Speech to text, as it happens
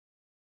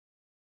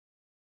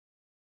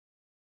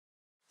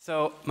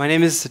So my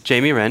name is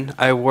Jaime Wren.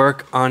 I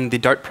work on the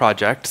Dart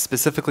project,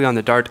 specifically on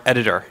the Dart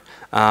editor.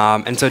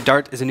 And so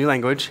Dart is a new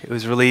language. It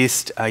was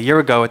released a year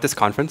ago at this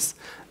conference.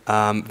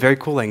 Very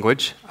cool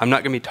language. I'm not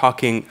going to be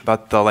talking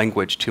about the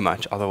language too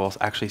much, although we'll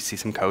actually see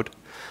some code.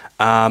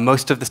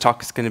 Most of this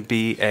talk is going to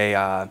be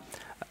a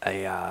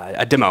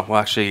demo. We'll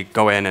actually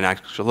go in and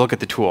actually look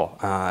at the tool.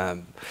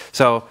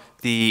 So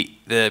the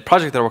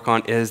project that I work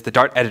on is the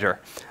Dart editor.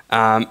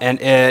 And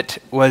it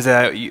was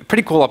a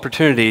pretty cool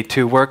opportunity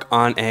to work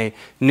on a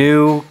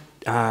new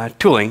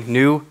tooling,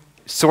 new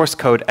source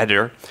code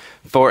editor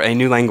for a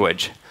new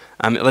language.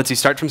 It lets you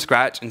start from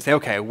scratch and say,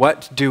 okay,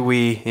 what do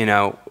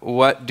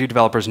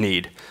developers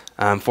need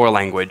for a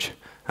language?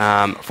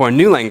 For a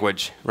new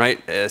language, right,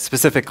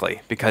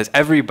 specifically, because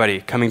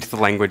everybody coming to the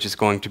language is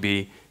going to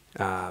be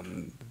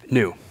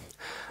new.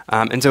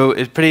 And so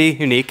it's pretty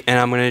unique, and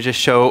I'm going to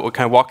just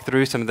kind of walk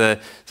through some of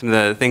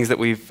the things that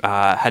we've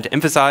had to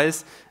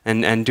emphasize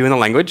and do in the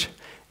language,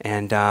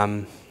 and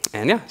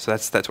yeah, so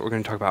that's what we're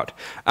going to talk about.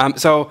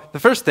 So the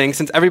first thing,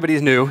 since everybody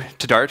is new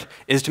to Dart,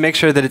 is to make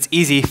sure that it's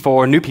easy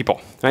for new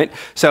people, right?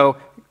 So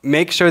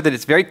make sure that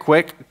it's very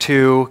quick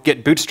to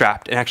get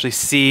bootstrapped and actually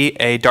see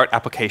a Dart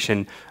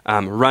application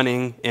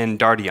running in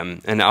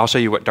Dartium. And I'll show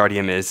you what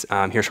Dartium is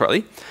here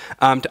shortly.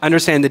 To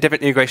understand the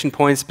different integration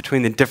points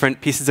between the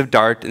different pieces of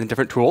Dart and the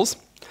different tools.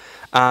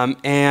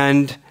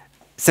 And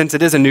since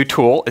it is a new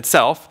tool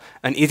itself,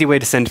 an easy way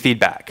to send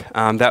feedback.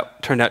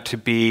 That turned out to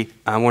be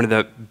one of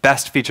the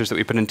best features that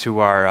we put into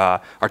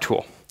our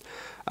tool.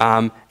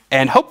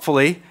 And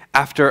hopefully,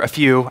 after a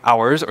few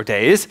hours or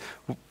days,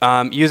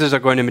 users are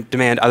going to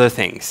demand other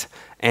things.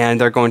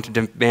 And they're going to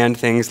demand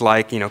things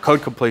like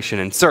code completion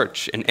and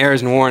search and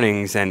errors and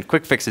warnings and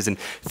quick fixes and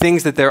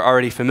things that they're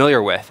already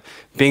familiar with.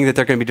 Being that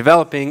they're going to be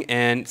developing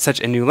in such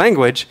a new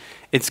language,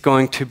 it's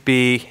going to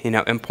be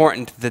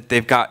important that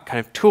they've got kind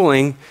of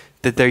tooling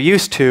that they're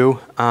used to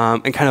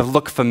and kind of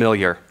look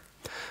familiar.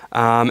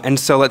 And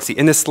so let's see,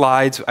 in the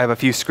slides I have a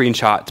few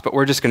screenshots, but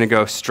we're just going to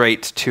go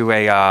straight to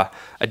a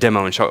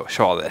demo and show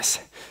all this.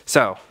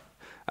 So,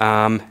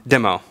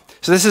 demo.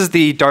 So this is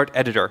the Dart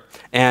editor,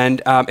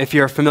 and if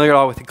you're familiar at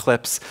all with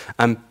Eclipse,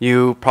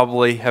 you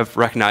probably have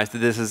recognized that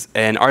this is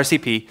an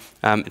RCP.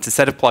 It's a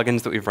set of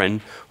plugins that we've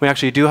written. We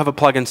actually do have a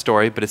plugin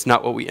story, but it's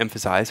not what we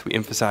emphasize. We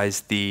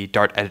emphasize the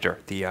Dart editor,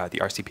 the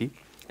RCP.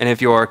 And if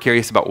you're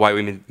curious about why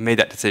we made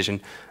that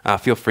decision,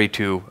 feel free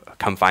to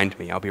come find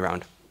me. I'll be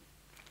around.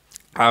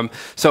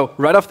 So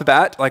right off the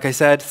bat, like I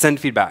said, send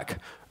feedback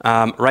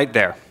right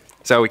there.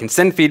 So we can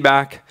send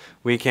feedback.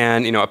 We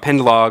can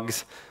append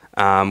logs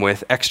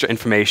with extra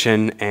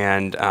information,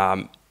 and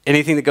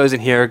anything that goes in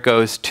here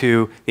goes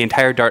to the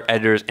entire Dart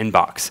editor's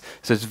inbox.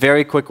 So it's a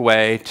very quick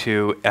way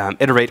to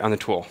iterate on the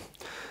tool,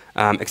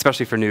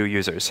 especially for new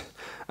users.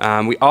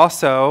 We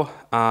also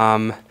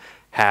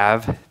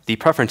have the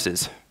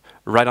preferences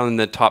right on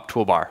the top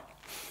toolbar.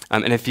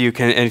 And if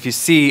you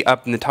see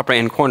up in the top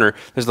right-hand corner,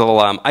 there's a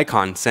little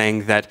icon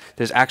saying that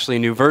there's actually a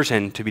new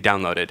version to be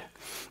downloaded.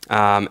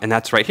 And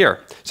that's right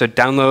here. So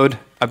download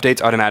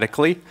updates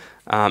automatically.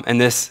 And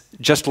this,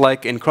 just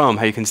like in Chrome,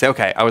 how you can say,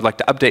 OK, I would like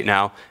to update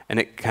now, and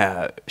it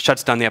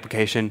shuts down the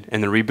application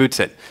and then reboots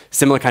it.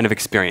 Similar kind of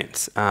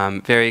experience.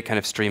 Very kind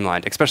of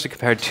streamlined, especially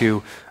compared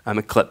to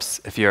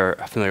Eclipse, if you're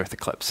familiar with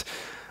Eclipse.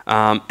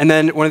 And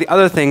then one of the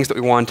other things that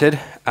we wanted,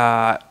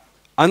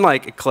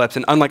 unlike Eclipse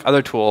and unlike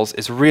other tools,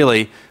 is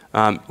really,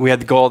 we had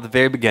the goal at the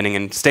very beginning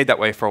and stayed that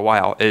way for a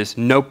while, is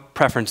no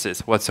preferences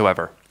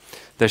whatsoever.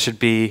 There should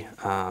be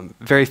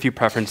very few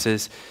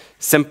preferences,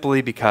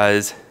 simply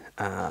because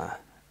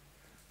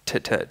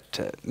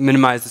to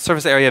minimize the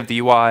surface area of the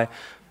UI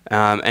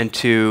and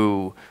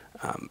to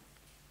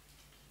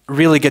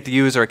really get the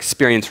user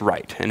experience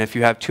right. And if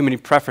you have too many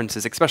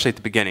preferences, especially at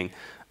the beginning,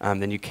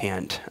 then you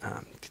can't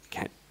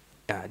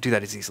do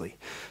that as easily.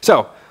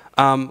 So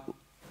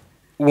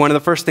one of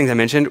the first things I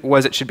mentioned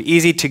was it should be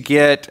easy to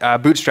get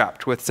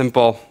bootstrapped with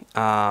simple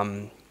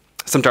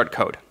some Dart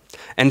code.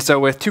 And so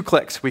with 2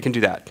 clicks, we can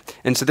do that.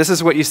 And so this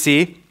is what you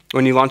see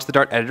when you launch the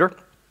Dart editor.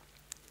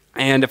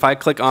 And if I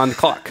click on the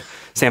clock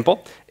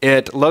sample,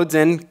 it loads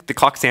in the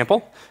clock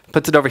sample,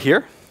 puts it over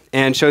here,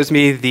 and shows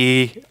me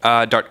the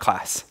Dart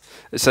class.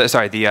 So,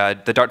 sorry,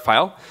 the Dart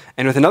file.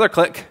 And with another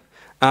click,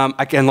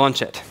 I can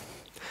launch it.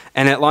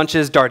 And it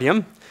launches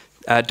Dartium.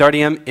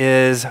 Dartium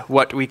is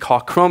what we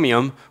call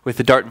Chromium with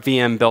the Dart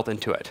VM built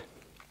into it.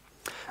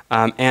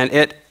 And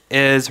it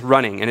is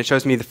running, and it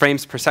shows me the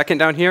frames per second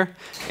down here,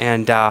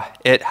 and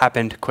it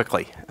happened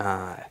quickly.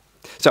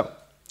 So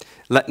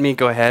let me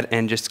go ahead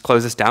and just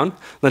close this down.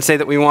 Let's say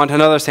that we want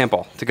another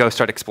sample to go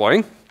start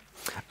exploring.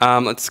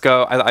 Let's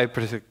go, I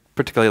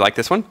particularly like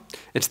this one.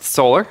 It's the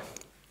solar,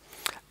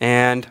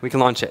 and we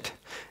can launch it.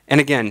 And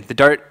again, the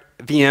Dart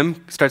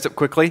VM starts up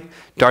quickly.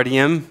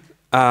 Dartium,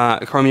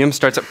 Chromium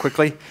starts up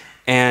quickly,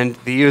 and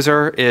the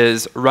user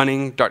is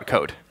running Dart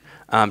code.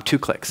 2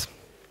 clicks.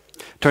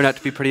 Turned out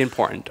to be pretty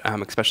important,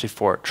 especially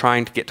for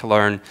trying to get to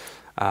learn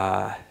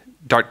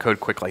Dart code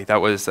quickly. That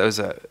was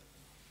a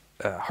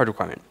hard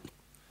requirement.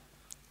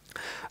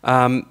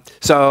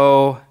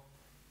 So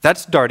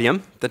that's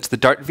Dartium. That's the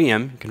Dart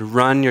VM. You can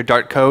run your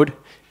Dart code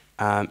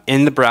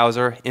in the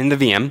browser, in the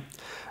VM.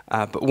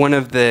 But one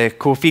of the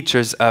cool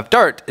features of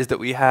Dart is that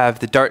we have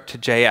the Dart to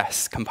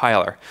JS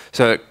compiler.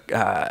 So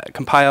it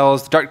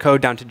compiles the Dart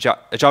code down to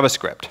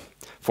JavaScript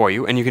for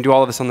you, and you can do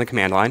all of this on the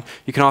command line.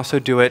 You can also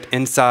do it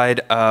inside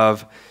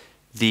of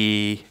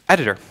the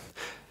editor.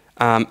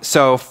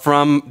 So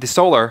from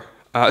the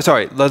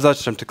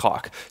let's jump to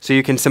clock. So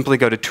you can simply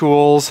go to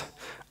Tools,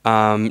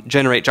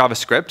 generate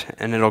JavaScript,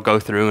 and it'll go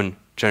through and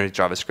generate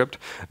JavaScript.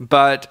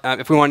 But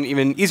if we want an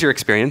even easier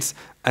experience,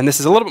 and this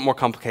is a little bit more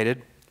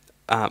complicated,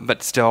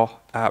 but still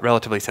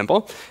relatively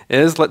simple,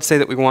 is let's say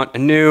that we want a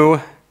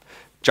new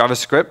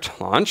JavaScript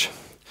launch,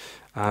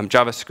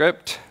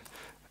 JavaScript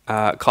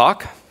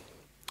clock,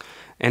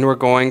 and we're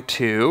going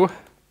to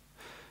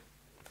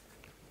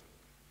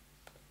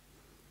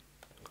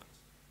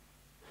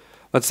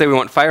let's say we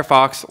want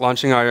Firefox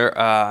launching our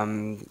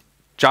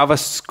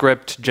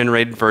JavaScript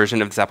generated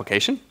version of this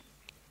application.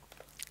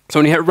 So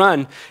when you hit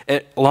run,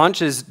 it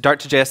launches Dart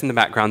to JS in the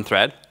background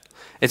thread.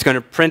 It's going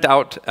to print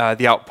out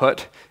the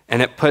output,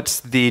 and it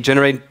puts the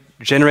generated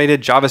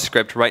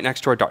JavaScript right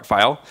next to our Dart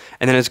file,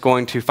 and then it's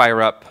going to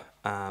fire up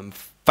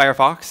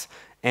Firefox,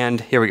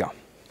 and here we go.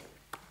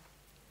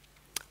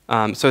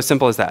 So as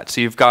simple as that.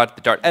 So you've got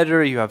the Dart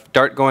editor, you have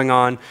Dart going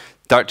on,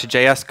 Dart to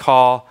JS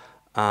call,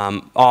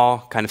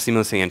 all kind of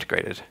seamlessly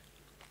integrated.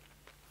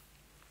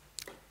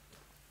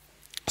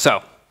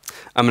 So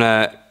I'm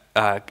going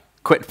to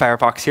quit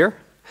Firefox here.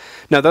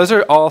 Now those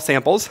are all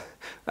samples.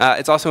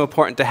 It's also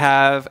important to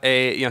have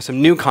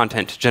some new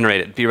content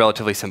generated, be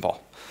relatively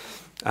simple.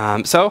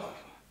 So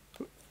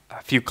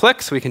a few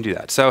clicks, we can do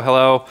that. So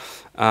hello,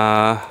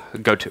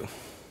 GOTO.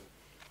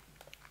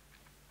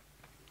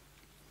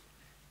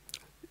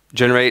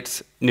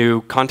 Generates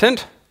new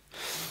content.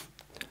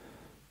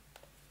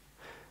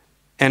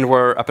 And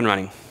we're up and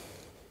running.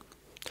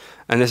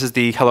 And this is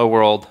the Hello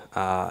World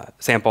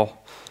sample.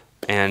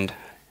 And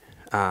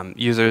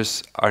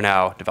users are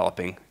now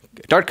developing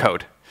Dart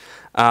code.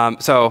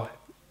 So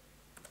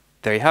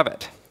there you have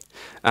it.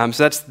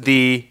 So that's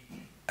the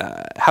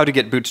how to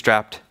get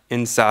Bootstrapped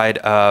inside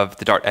of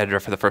the Dart editor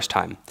for the first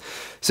time.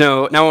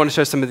 So now I want to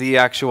show some of the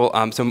actual,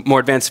 some more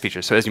advanced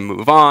features. So as you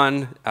move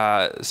on,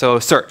 so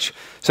search.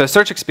 So a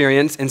search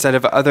experience inside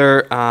of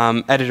other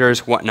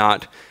editors,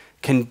 whatnot,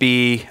 can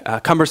be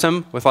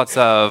cumbersome with lots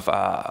of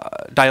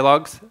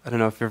dialogues. I don't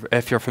know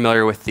if you're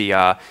familiar with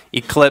the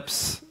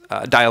Eclipse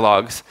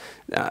dialogues.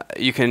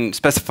 You can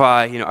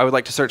specify, I would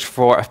like to search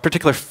for a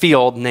particular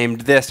field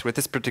named this with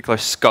this particular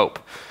scope.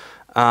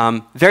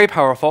 Very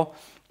powerful.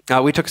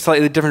 We took a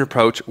slightly different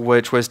approach,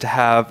 which was to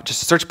have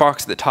just a search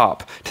box at the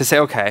top to say,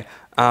 okay,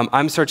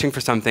 I'm searching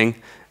for something,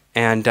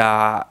 and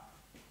I'm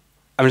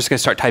just going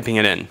to start typing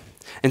it in.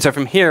 And so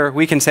from here,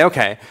 we can say,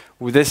 okay,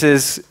 well, this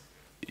is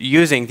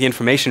using the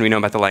information we know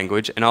about the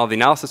language and all the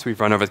analysis we've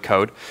run over the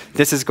code.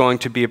 This is going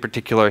to be a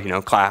particular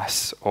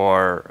class,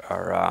 or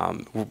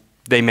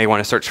they may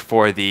want to search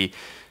for the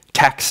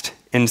text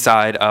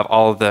inside of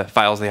all of the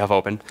files they have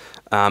open.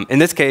 In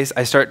this case,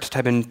 I start to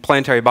type in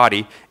planetary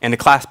body, and a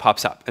class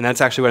pops up, and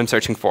that's actually what I'm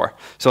searching for.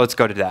 So let's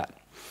go to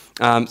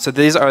that. So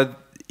these are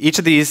each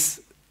of these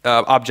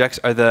objects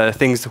are the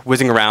things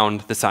whizzing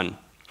around the sun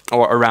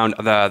or around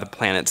the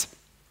planets.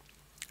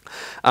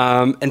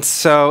 And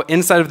so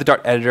inside of the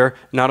Dart editor,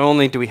 not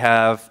only do we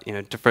have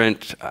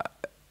different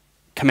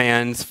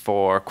commands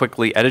for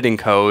quickly editing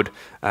code,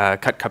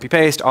 cut, copy,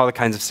 paste, all the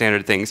kinds of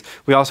standard things.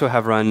 We also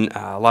have run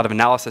a lot of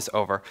analysis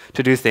over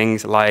to do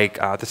things like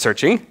the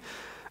searching,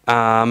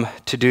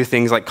 to do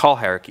things like call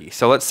hierarchy.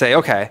 So let's say,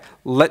 okay,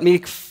 let me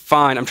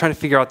find, I'm trying to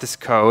figure out this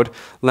code.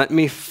 Let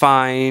me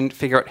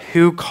figure out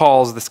who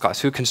calls this class,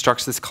 who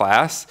constructs this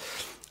class,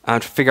 to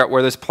figure out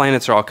where those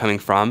planets are all coming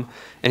from.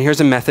 And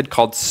here's a method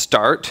called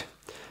start,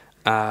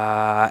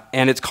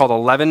 and it's called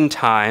 11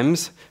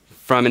 times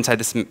from inside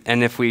this.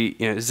 And if we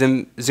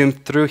zoom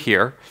through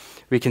here,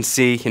 we can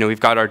see we've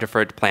got our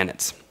different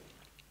planets.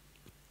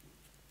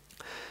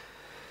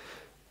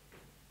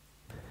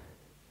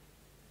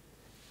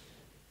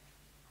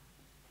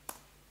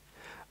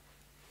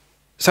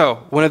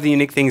 So one of the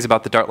unique things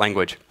about the Dart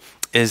language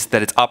is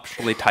that it's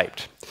optionally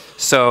typed.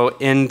 So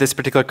in this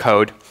particular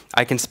code,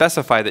 I can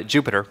specify that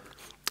Jupiter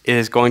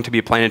is going to be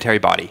a planetary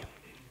body.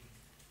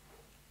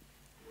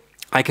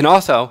 I can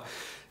also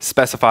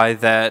specify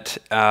that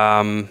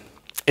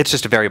it's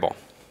just a variable.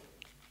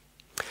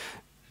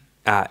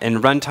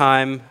 In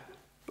runtime,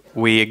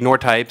 we ignore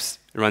types.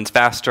 It runs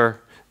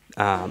faster.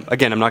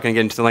 Again, I'm not going to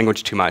get into the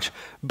language too much.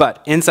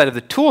 But inside of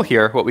the tool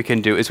here, what we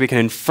can do is we can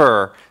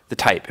infer the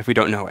type if we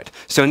don't know it.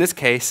 So in this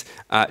case,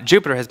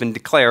 Jupiter has been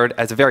declared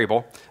as a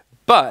variable.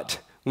 But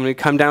when we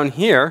come down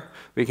here,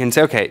 we can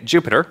say, OK,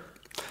 Jupiter.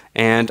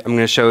 And I'm going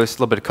to show us a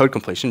little bit of code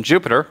completion.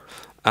 Jupiter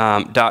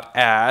dot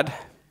add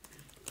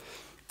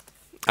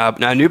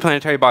now a new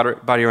planetary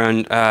body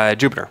around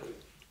Jupiter.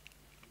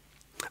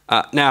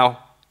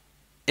 Now,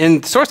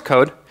 in the source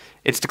code,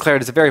 it's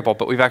declared as a variable,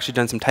 but we've actually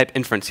done some type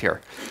inference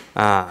here.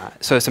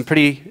 So some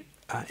pretty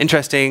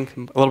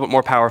interesting, a little bit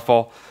more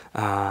powerful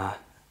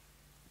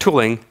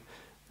tooling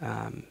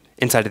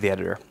inside of the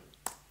editor.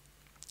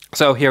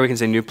 So here we can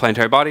say new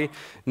planetary body,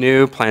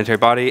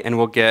 and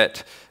we'll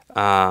get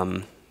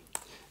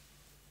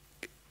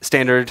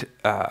standard,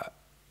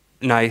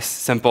 nice,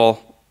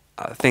 simple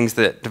things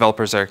that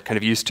developers are kind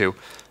of used to,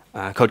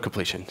 code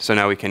completion. So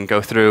now we can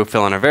go through,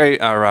 fill in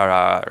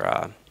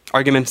our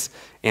arguments,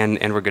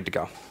 and we're good to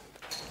go.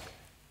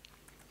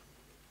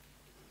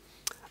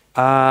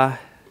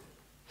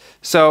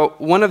 So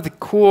one of the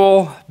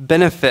cool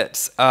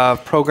benefits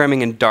of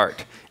programming in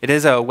Dart, it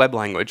is a web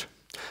language,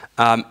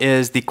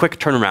 is the quick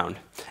turnaround.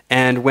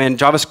 And when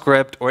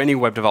JavaScript or any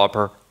web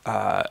developer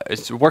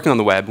is working on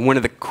the web, one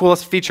of the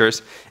coolest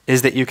features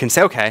is that you can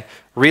say, okay,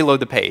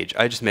 reload the page.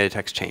 I just made a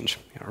text change.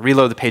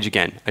 Reload the page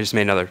again. I just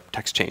made another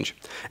text change.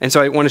 And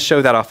so I want to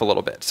show that off a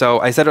little bit. So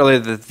I said earlier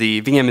that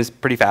the VM is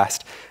pretty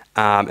fast.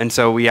 And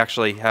so we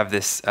actually have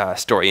this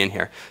story in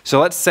here. So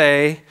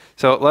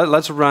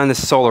let's run the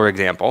solar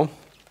example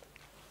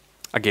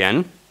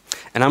again.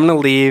 And I'm going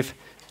to leave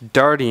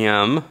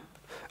Dartium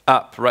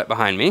up right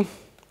behind me.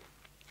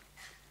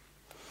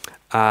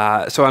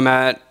 So I'm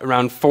at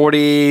around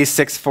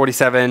 46,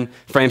 47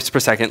 frames per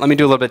second. Let me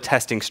do a little bit of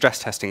testing, stress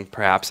testing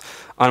perhaps,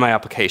 on my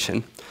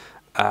application.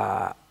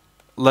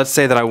 Let's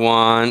say that I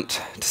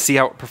want to see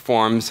how it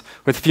performs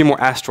with a few more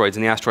asteroids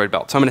in the asteroid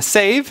belt. So I'm going to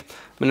save.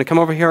 I'm going to come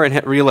over here and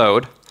hit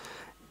reload.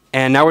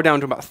 And now we're down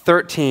to about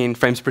 13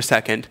 frames per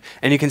second.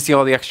 And you can see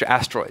all the extra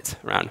asteroids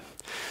around.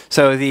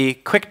 So the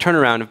quick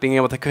turnaround of being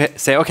able to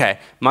say, OK,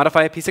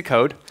 modify a piece of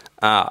code,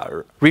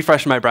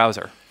 refresh my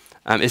browser,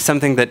 is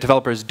something that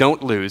developers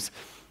don't lose,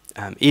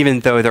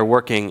 even though they're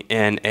working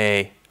in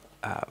a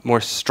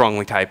more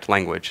strongly typed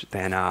language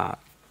than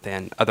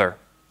other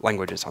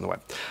languages on the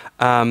web.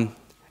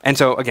 And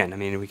so again, I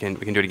mean, we can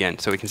do it again.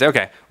 So we can say,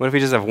 okay, what if we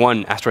just have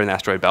one asteroid in the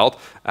asteroid belt,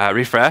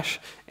 refresh,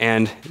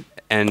 and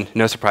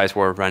no surprise,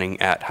 we're running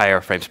at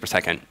higher frames per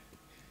second.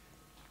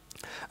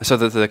 So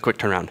the quick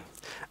turnaround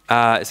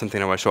is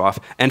something I want to show off.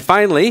 And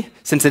finally,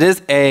 since it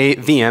is a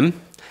VM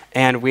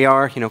and we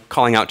are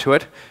calling out to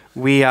it,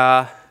 we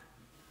have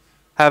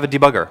a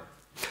debugger.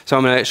 So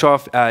I'm going to show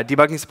off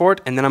debugging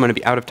support, and then I'm going to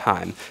be out of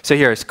time. So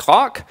here's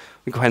clock.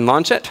 We go ahead and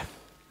launch it.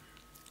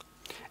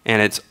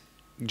 And it's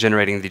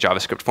generating the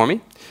JavaScript for me.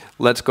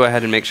 Let's go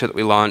ahead and make sure that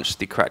we launch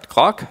the correct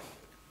clock.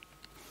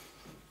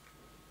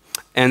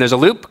 And there's a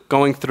loop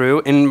going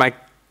through in my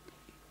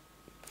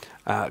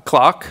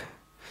clock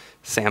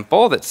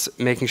sample that's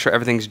making sure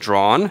everything's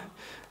drawn.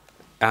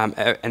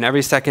 And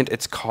every second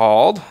it's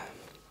called.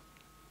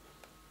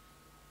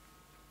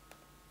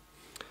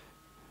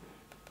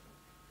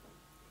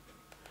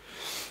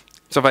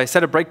 So if I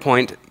set a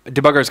breakpoint,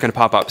 Debugger is going to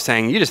pop up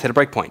saying, you just hit a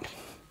breakpoint.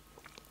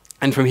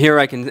 And from here,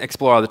 I can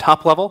explore all the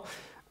top level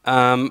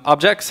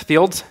objects,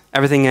 fields,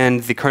 everything in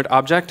the current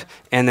object,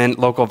 and then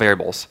local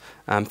variables.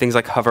 Things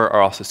like hover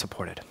are also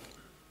supported.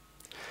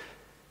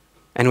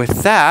 And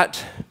with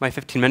that, my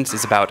 15 minutes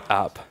is about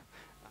up.